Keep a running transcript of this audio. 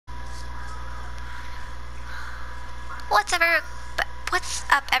What's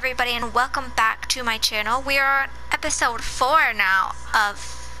up, everybody, and welcome back to my channel. We are on episode 4 now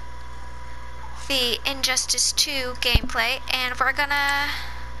of the Injustice 2 gameplay, and we're gonna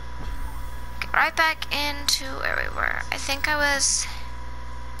get right back into where we were. I think I was...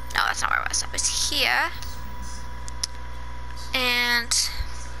 No, that's not where I was. I was here. And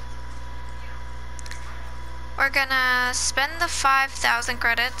we're gonna spend the 5,000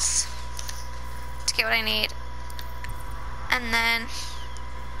 credits to get what I need. And then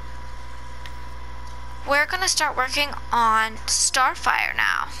we're gonna start working on Starfire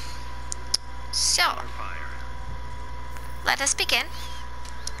now. So, let us begin.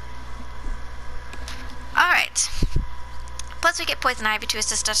 Alright. Plus we get Poison Ivy to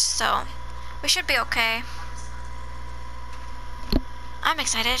assist us, so we should be okay. I'm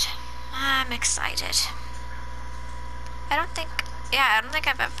excited. I'm excited. I don't think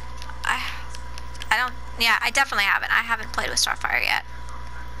I've ever... I definitely haven't. I haven't played with Starfire yet.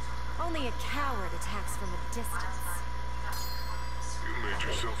 Only a coward attacks from a distance. You made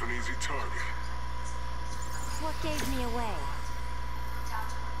yourself an easy target. What gave me away?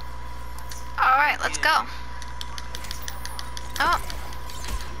 Alright, let's go. Oh.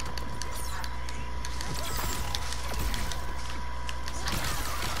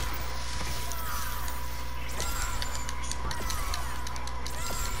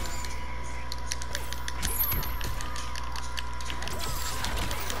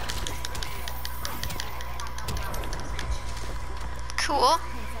 Cool.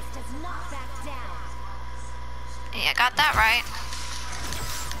 Yeah, got that right.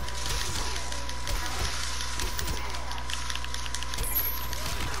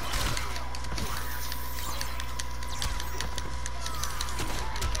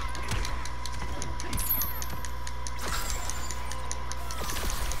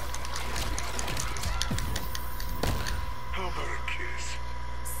 How about a kiss?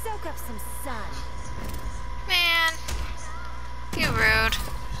 Soak up some sun. Man, you rude.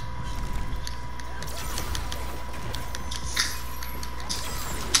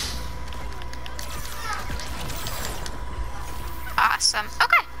 Awesome.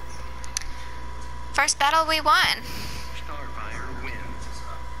 Okay. First battle we won. Starfire wins.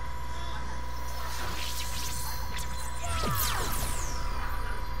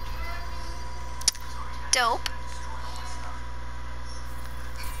 Dope.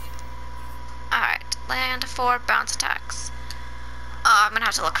 Alright, land 4 bounce attacks. Oh, I'm gonna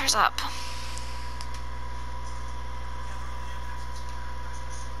have to look hers up.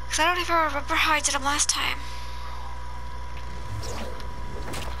 Because I don't even remember how I did them last time.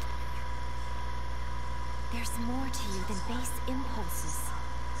 There's more to you than base impulses.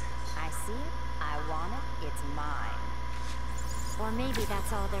 I see it, I want it, it's mine. Or maybe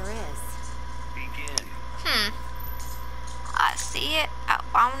that's all there is. Begin. I see it, I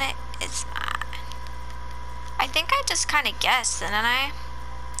want it, it's mine. I think I just kind of guessed, didn't I?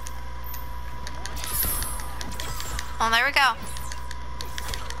 Well, there we go.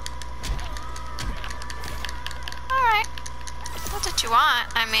 Alright. That's what you want,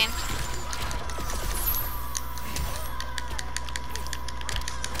 I mean.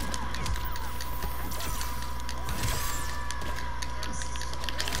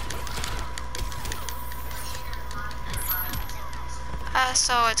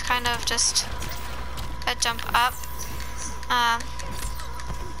 So it's kind of just a jump up. How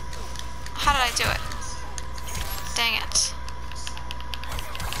did I do it? Dang it.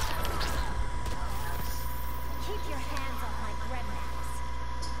 Keep your hands off my rednecks.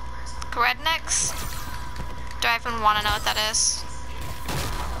 Rednecks? Do I even want to know what that is?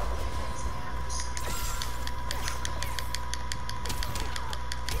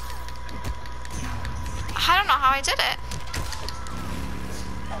 I don't know how I did it.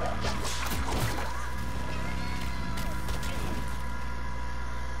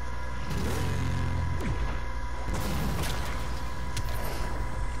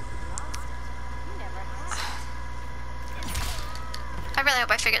 I really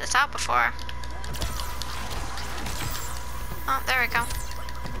hope I figured this out before. Oh, there we go.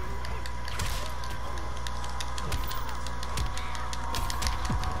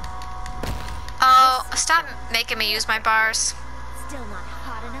 Oh, stop making me use my bars. Still not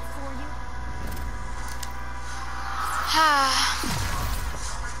hot enough for you?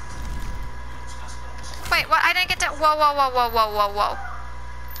 Wait, what? I didn't get to... Whoa, whoa, whoa, whoa, whoa, whoa, whoa.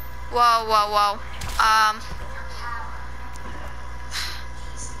 Whoa, whoa, whoa.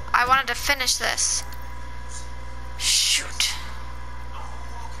 I wanted to finish this. Shoot.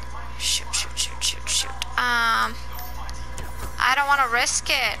 Shoot, shoot, shoot, shoot, shoot. I don't want to risk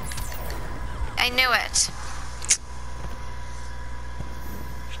it. I knew it.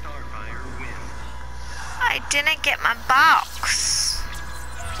 I didn't get my box.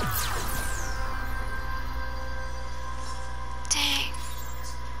 Dang.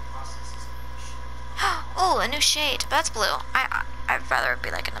 Oh, a new shade. But that's blue. I'd rather it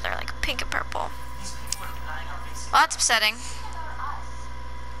be like another like pink and purple. Well, that's upsetting.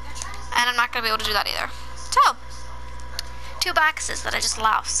 And I'm not gonna be able to do that either. So, 2 boxes that I just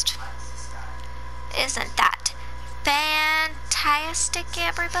lost. Isn't that fantastic,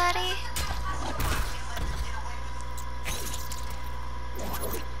 everybody?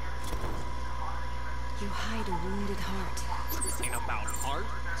 You hide a wounded heart. This ain't about heart,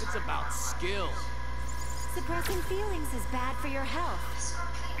 it's about skill. Suppressing feelings is bad for your health.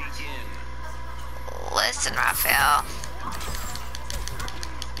 Begin. Listen, Raphael.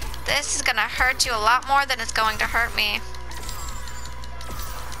 This is gonna hurt you a lot more than it's going to hurt me.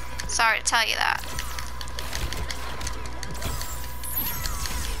 Sorry to tell you that.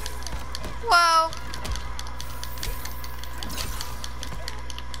 Whoa.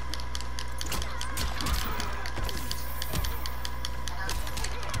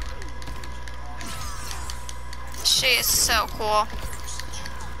 She is so cool.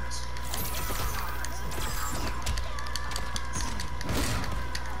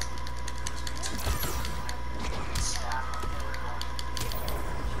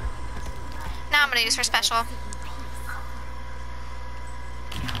 Now I'm gonna use her special.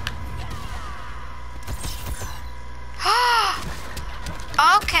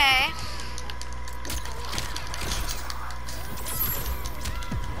 Okay.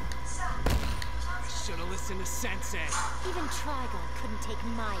 Should've listened to Sensei. Even Trigon couldn't take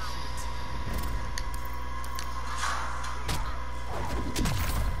my heat.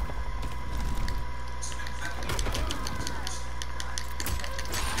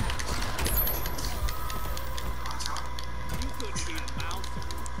 You couldn't beat a mouse.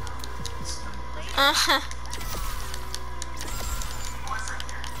 Uh-huh.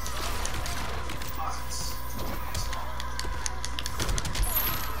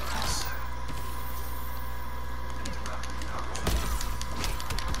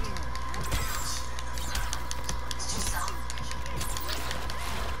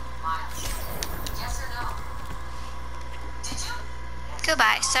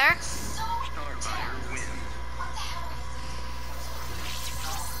 Goodbye, sir. Starfire wins.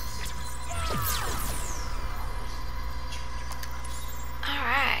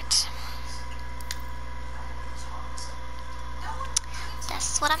 Alright.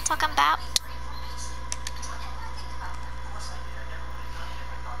 That's what I'm talking about.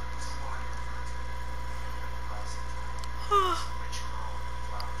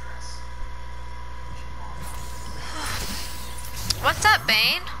 What's up,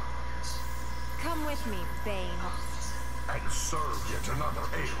 Bane? Come with me, Bane, And serve yet another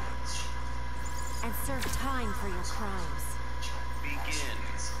ailment. and serve time for your crimes. Begin.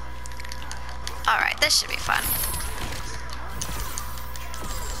 Alright, this should be fun.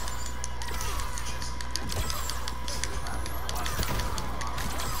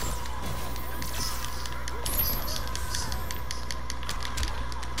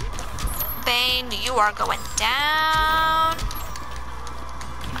 Bane, you are going down.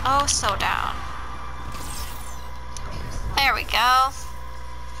 Oh, so down. There we go.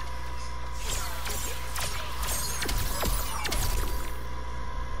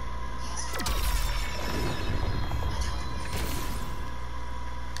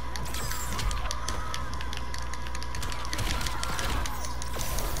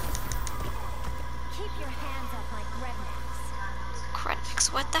 Keep your hands off my Grednecks.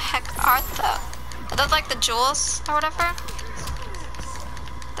 Critics, what the heck are those like the jewels or whatever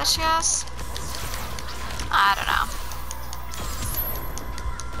that she has? I don't know.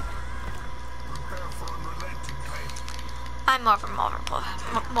 Prepare for unrelenting pain. I'm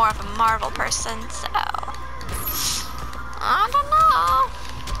more of a Marvel person, so I don't know.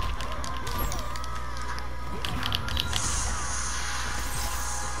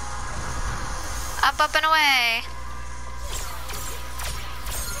 Up and away.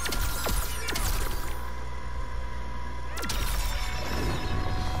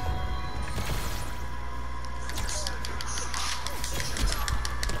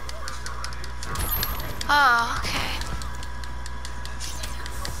 Oh, okay.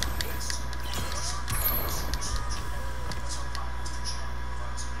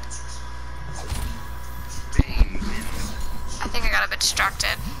 I think I got a bit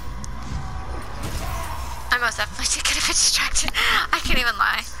distracted. I most definitely did get a bit distracted. I can't even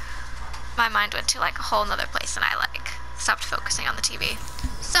lie. My mind went to like a whole nother place and I like stopped focusing on the TV.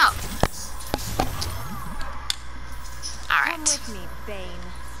 So, Come alright. with me,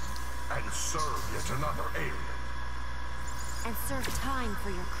 Bane. and serve yet another alien. And serve time for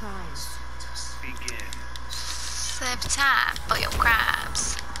your crimes. Begin. Save time for your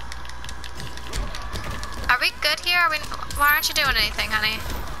crimes. Are we good here? Why aren't you doing anything, honey?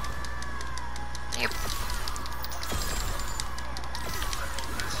 You...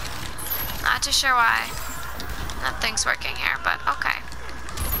 Not too sure why nothing's working here, but okay.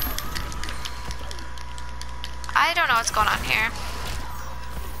 I don't know what's going on here,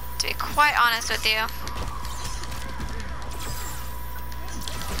 to be quite honest with you.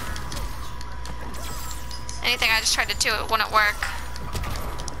 Anything I just tried to do, it wouldn't work.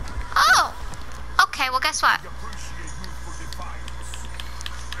 Oh! Okay, well guess what?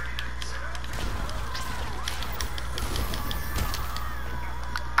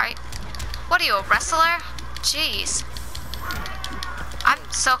 Alright. What are you, a wrestler? Jeez. I'm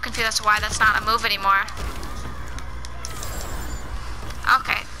so confused as to why that's not a move anymore.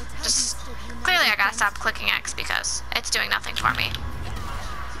 Okay. Just clearly I gotta stop clicking X because it's doing nothing for me.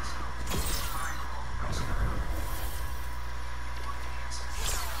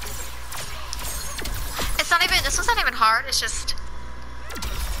 This wasn't even hard, it's just...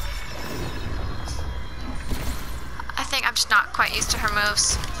 I think I'm just not quite used to her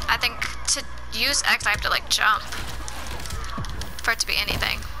moves. I think to use X I have to like jump for it to be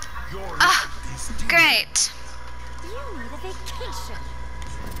anything. Ah, great. You need a vacation.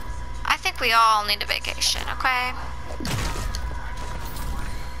 I think we all need a vacation, okay?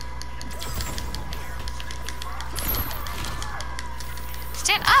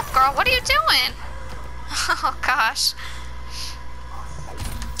 Stand up, girl, what are you doing? Oh gosh.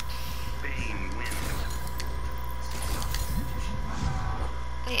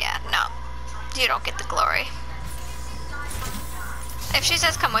 Yeah, no. You don't get the glory. If she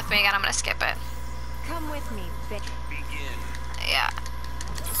says come with me again, I'm gonna skip it. Come with me, bitch. Begin. Yeah.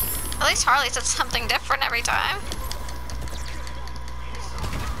 At least Harley said something different every time.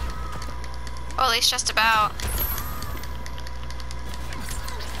 Or at least just about.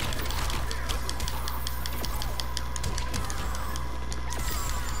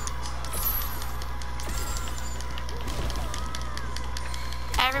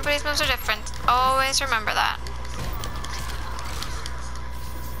 Everybody's moves are different. Always remember that.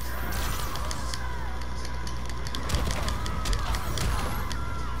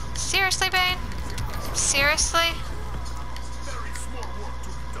 Seriously, Bane? Seriously? There is more work to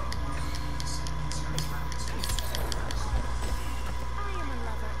be done. I am a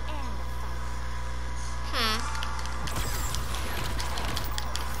lover and a fighter.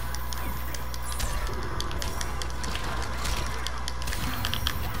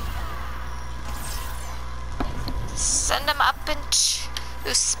 Send them up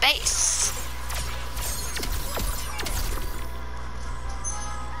into space.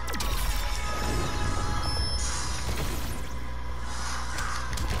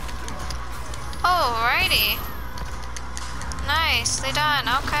 Alrighty. Nicely done.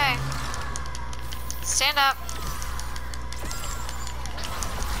 Okay. Stand up.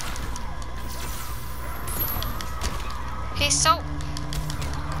 He's so...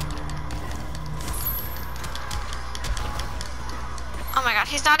 Oh my god,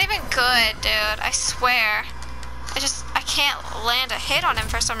 he's not even good, dude. I swear. I can't land a hit on him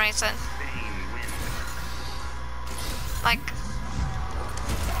for some reason. Like,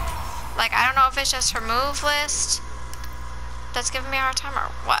 I don't know if it's just her move list that's giving me a hard time or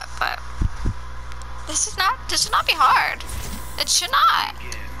what, but this should not be hard. It should not.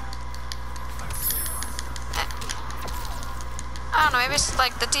 I don't know, maybe it's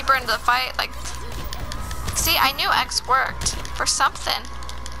like the deeper into the fight, like, see, I knew X worked for something,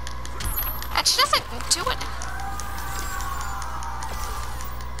 and she doesn't do it.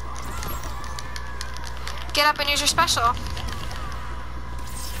 Get up and use your special.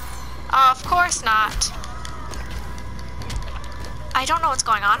 Oh, of course not. I don't know what's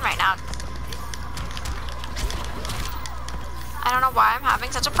going on right now. I don't know why I'm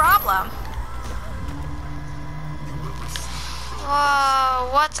having such a problem. Whoa,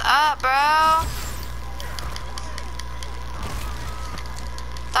 what's up, bro?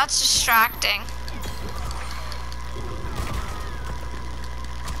 That's distracting.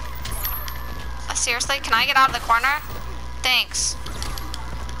 Seriously, can I get out of the corner? Thanks.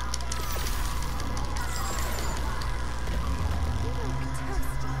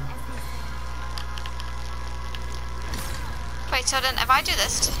 Wait, so then if I do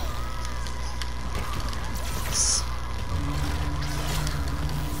this...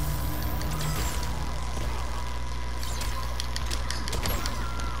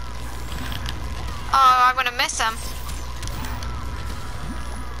 Oh, I'm gonna miss him.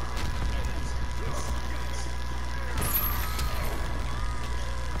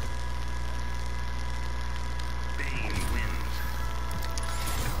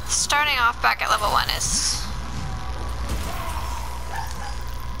 starting off back at level 1 is...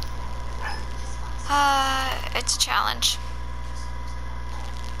 it's a challenge.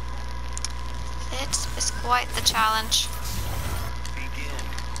 It is quite the challenge. Begin.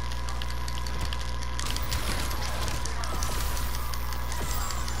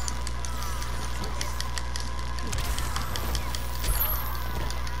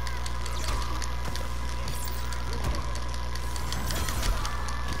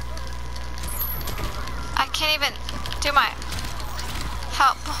 I can't even do my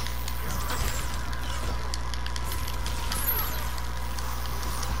help.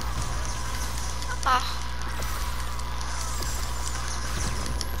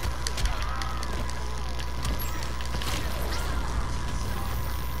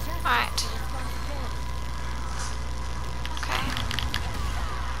 Alright. Okay.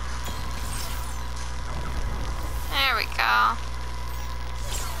 There we go.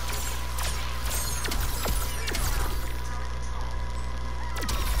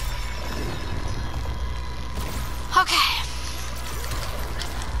 Okay.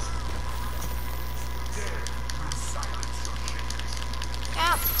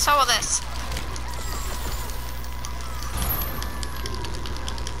 Yeah, so will this.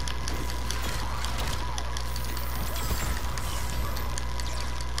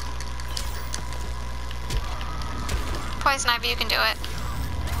 Poison Ivy, you can do it.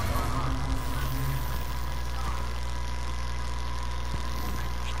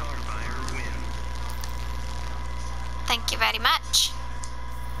 Starfire wins. Thank you very much.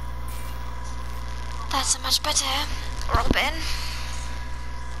 That's a much better Robin.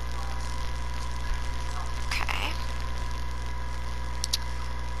 Okay.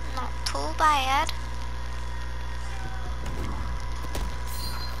 Not too bad.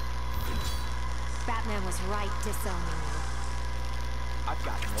 Batman was right disowning you. I've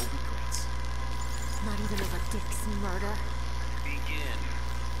got no regrets. Not even over Dick's murder. Begin.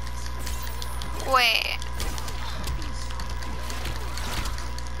 Wait.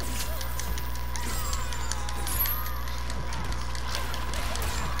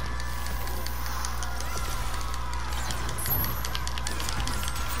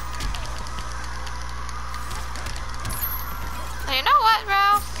 You know what,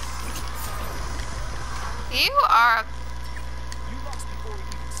 Ralph? You are... You lost before we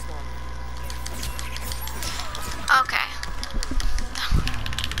even started. Okay.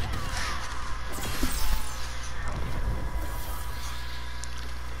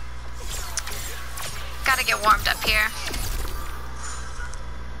 Gotta get warmed up here.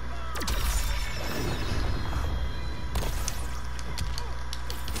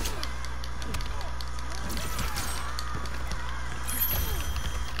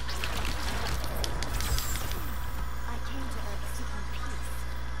 I came to Earth seeking peace.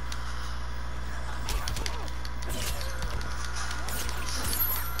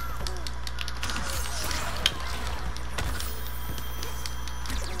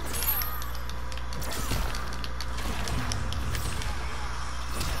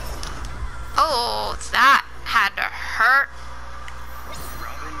 Oh, that had to hurt.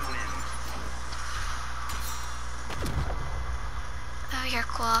 Robin wins. Oh, you're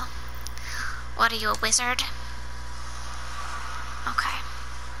cool. What are you, a wizard? Okay.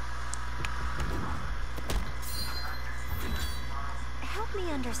 Help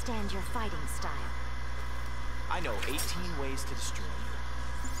me understand your fighting style. I know 18 ways to destroy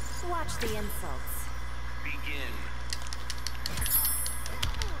you. Watch the insults. Begin.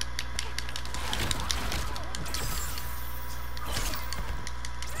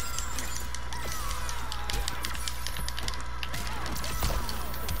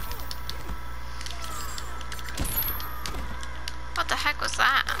 What the heck was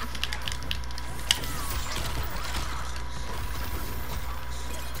that?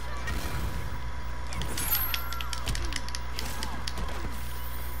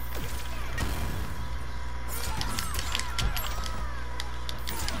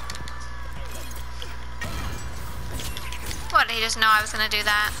 What, did he just know I was gonna do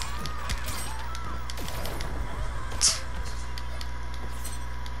that?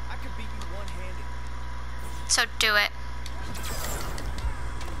 I could beat you one-handed. So do it.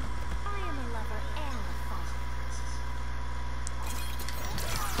 I am a lover and a fighter.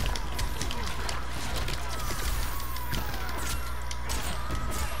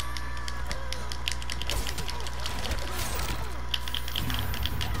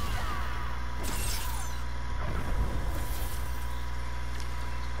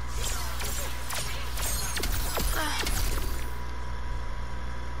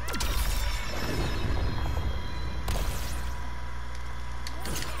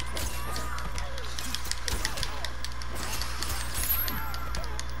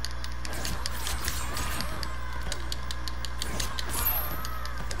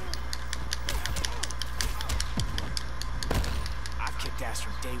 badass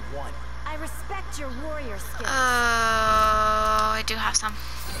from day one. I respect your warrior skills. I do have some.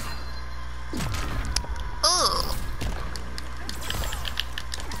 Ooh.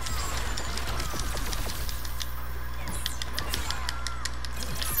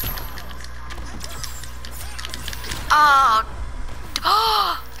 Oh.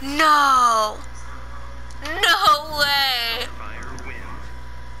 Oh, no. No way. Starfire wins.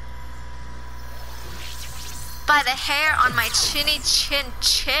 By the hair on my chinny chin.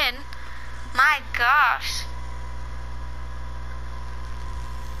 My gosh.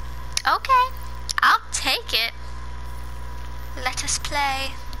 Okay, I'll take it. Let us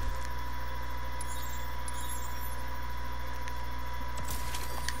play.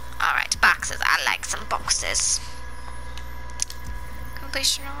 Alright, boxes. I like some boxes.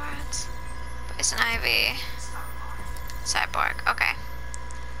 Completion rewards. Poison Ivy. Cyborg. Okay.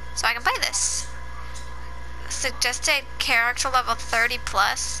 So I can play this. Suggested character level 30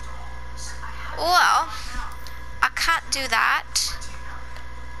 plus. Well, I can't do that.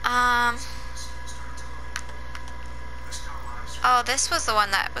 Oh, this was the one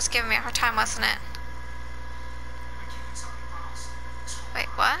that was giving me a hard time, wasn't it? Wait,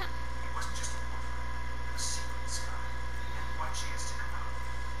 what?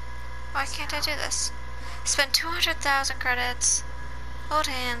 Why can't I do this? Spend 200,000 credits. Hold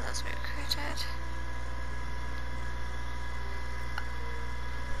hands as we recruited.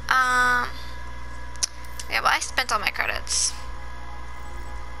 Yeah, well, I spent all my credits.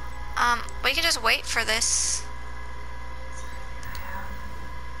 We can just wait for this.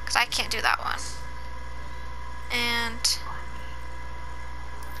 Because I can't do that one. And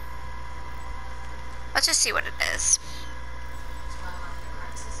let's just see what it is.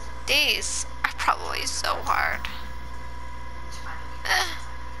 These are probably so hard.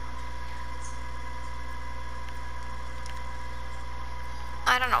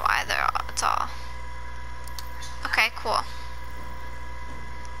 I don't know why it's all. Okay, cool.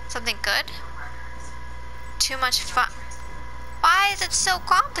 Something good? Too much fun. Why is it so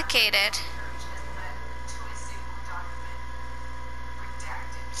complicated?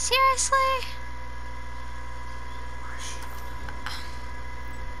 Seriously?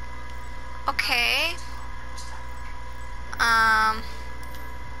 Okay.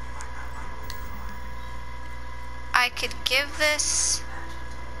 I could give this.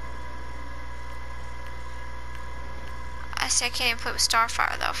 I see I can't even play with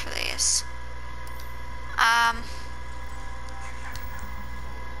Starfire though for these.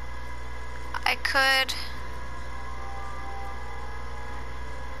 I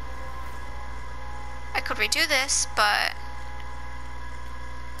could redo this, but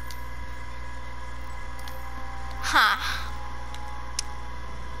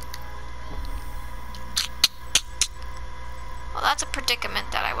well, that's a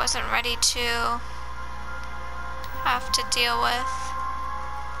predicament that I wasn't ready to have to deal with.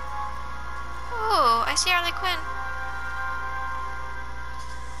 Ooh, I see Harley Quinn.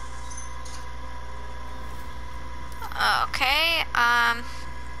 Okay,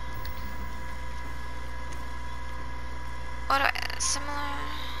 what do I, similar,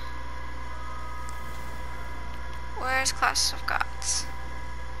 where's Clash of Gods?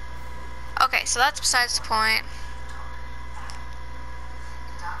 Okay, so that's besides the point.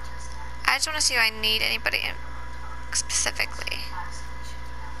 I just want to see if I need anybody specifically.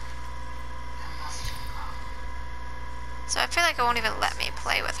 So I feel like it won't even let me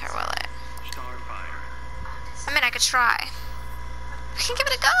play with her, will it? Starfire. I mean, I could try. I can give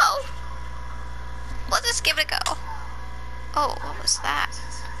it a go. Let's just give it a go. Oh, what was that?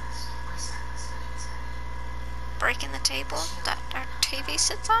 Breaking the table that our TV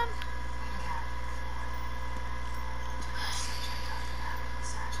sits on?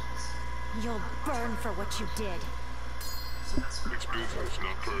 You'll burn for what you did. It's business,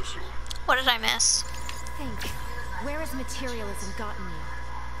 not personal. What did I miss? Think. Where has materialism gotten you?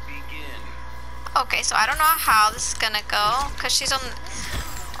 Begin. Okay, so I don't know how this is gonna go, because she's on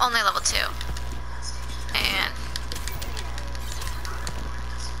only level 2. And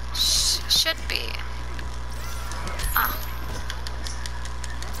should be.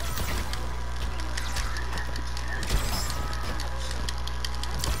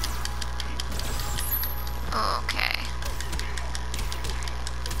 Okay.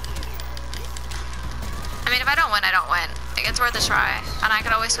 I mean, if I don't win, I don't win. Like, it's worth a try. And I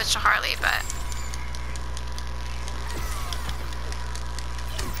could always switch to Harley, but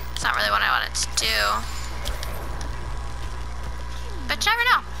it's not really what I wanted to do. But you never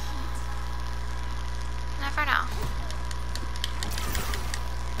know. Never know.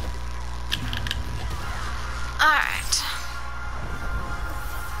 Alright.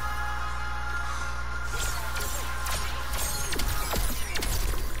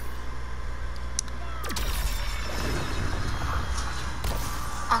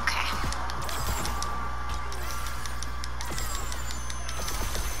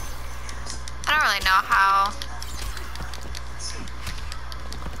 really know how.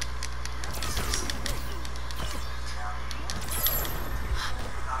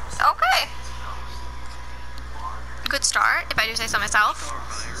 Okay. Good start, if I do say so myself.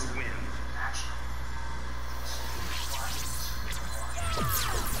 Starfire wins.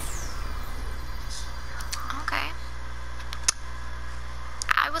 Okay.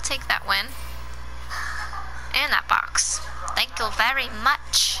 I will take that win. And that box. Thank you very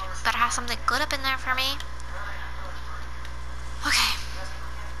much. Better have something good up in there for me. Okay.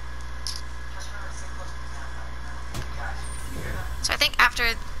 So I think after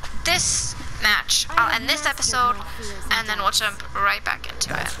this match, I'll end this episode, and then we'll jump right back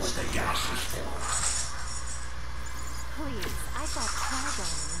into it. Please, I thought Qui-Gon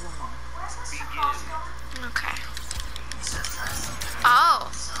won. Begin. Okay. Oh.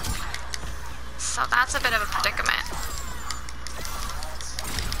 So that's a bit of a predicament.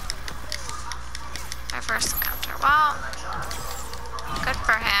 My first encounter. Well, good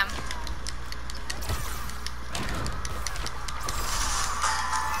for him.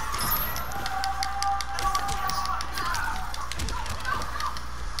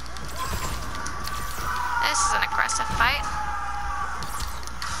 This is an aggressive fight.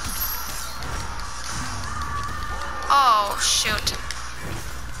 Oh, shoot.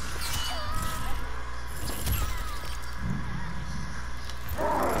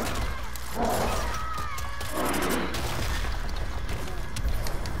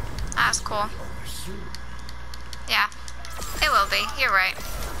 That's cool. Yeah, it will be. You're right.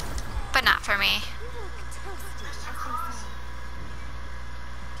 But not for me.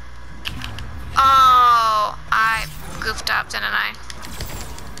 Oh, I goofed up, didn't I?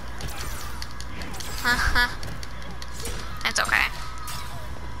 It's okay.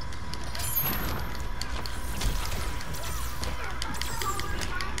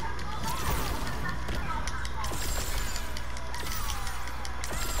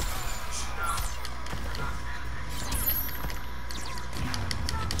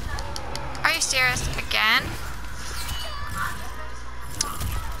 Are you serious again?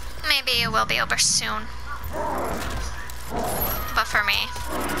 Maybe it will be over soon. But for me.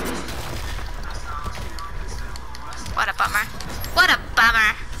 What a bummer. What a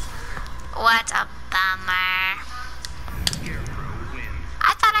bummer. What a bummer.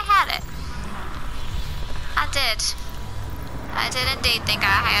 I thought I had it. I did. I did indeed think I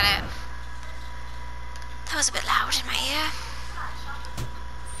had it. That was a bit loud in my ear.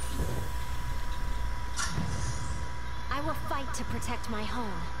 I will fight to protect my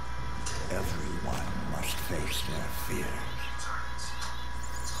home. Everyone must face their fears.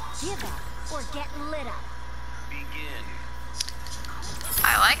 Give up or get lit up. Begin.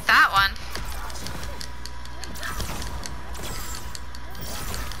 I like that one.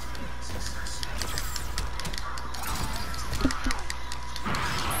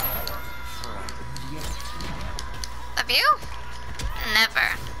 Of you?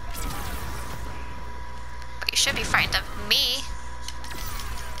 Never. But you should be frightened of me.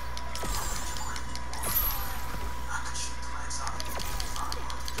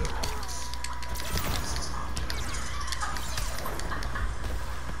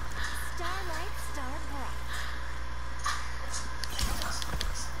 Starlight, star bright.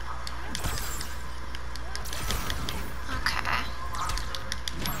 Okay.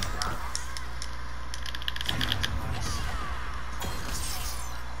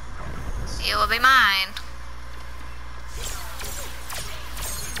 You will be mine.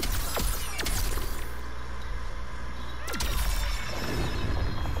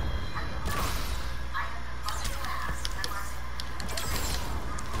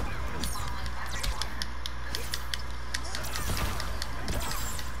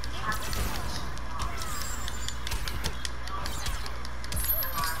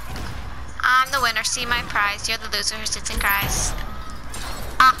 I'm the winner. See my prize. You're the loser who sits and cries.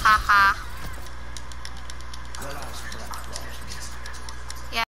 Ah ha ha.